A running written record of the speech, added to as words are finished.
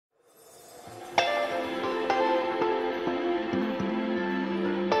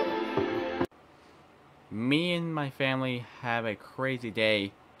and my family have a crazy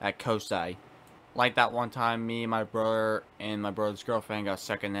day at Cosi. Like that one time me and my brother and my brother's girlfriend got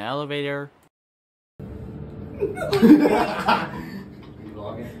stuck in the elevator. You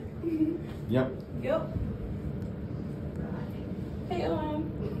vlogging? Yep. Yep. Hey,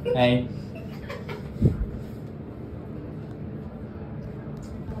 Hey.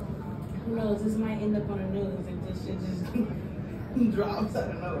 Who knows? This might end up on the news if this shit just drops out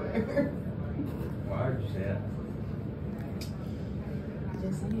of nowhere. Why would you say that?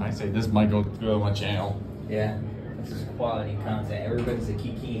 Just saying. I say this might go on my channel. Yeah, this is quality content. Everybody's a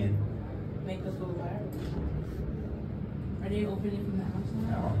keying. Make the food viral. Are they opening from the I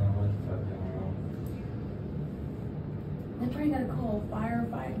outside? don't know what the fuck going on. That's why you gotta call the fire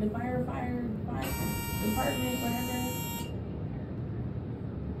department, whatever.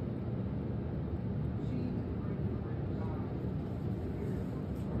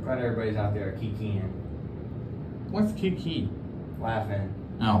 I'm glad everybody's out there keying, What's key? laughing.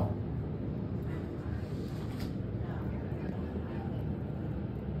 Oh.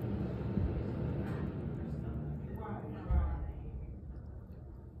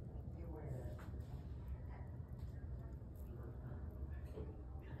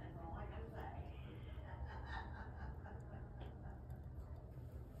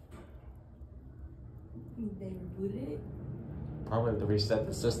 They rebooted it. Probably have to reset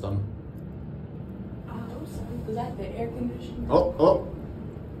the system. I hope so. Was that the air conditioner? Oh.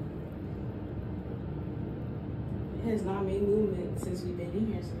 It has not made movement since we've been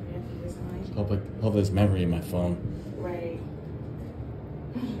in here, so we have to just like. Hope there's memory in my phone. Right.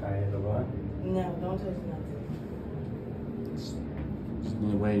 Should I hit the button? No, don't touch nothing. Just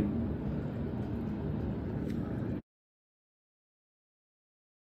need to wait.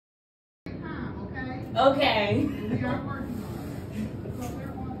 Okay.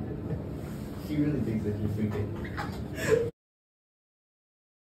 She really thinks that you're freaking.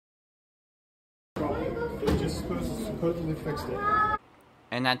 Just supposedly fixed it.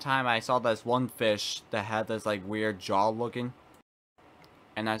 And that time I saw this one fish that had this like weird jaw looking.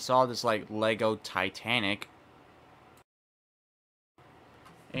 And I saw this like Lego Titanic.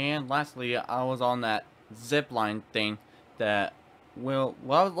 And lastly, I was on that zip line thing that, well,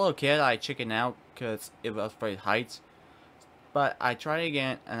 when I was a little kid, I chickened out because it was afraid of heights. But I tried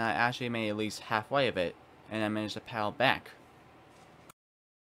again, and I actually made at least halfway of it, and I managed to paddle back.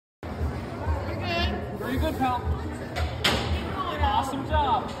 Very good, pal. Awesome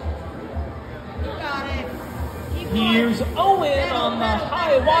job. You got it. Here's Owen on the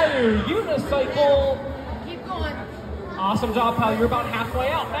high wire unicycle. Keep going. Awesome job, pal. You're about halfway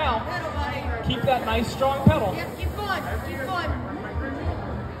out now. Pedal, buddy. Keep that nice, strong pedal. Yep, keep going. Keep going.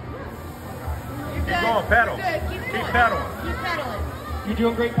 You're Keep good. going, pedal. You're good. Keep going. pedaling. Keep pedaling. You're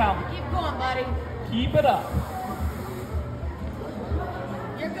doing great, pal. Keep going, buddy. Keep it up.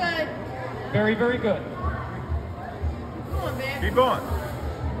 You're good. Very, very good. Come on, man. Keep going.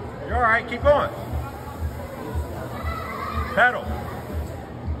 You're all right. Keep going. Pedal.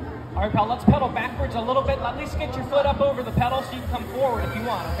 All right, pal, let's pedal backwards a little bit. At least get your foot up over the pedal so you can come forward if you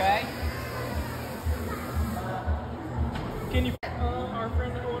want, okay? Can you... our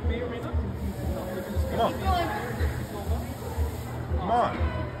friend Owen B. Arena? Come on. Keep going. Come on.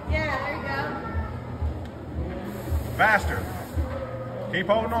 Yeah, there you go. Faster. Keep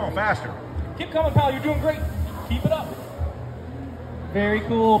holding on. Faster. Keep coming, pal. You're doing great. Keep it up. Very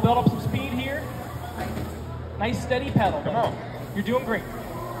cool. Build up some speed here. Nice, steady pedal. Come on. You're doing great.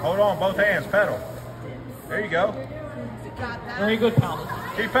 Hold on. Both hands. Pedal. There you go. You got that. Very good, pal.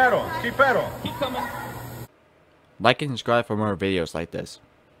 Keep pedaling. Keep pedaling. Keep coming. Like and subscribe for more videos like this.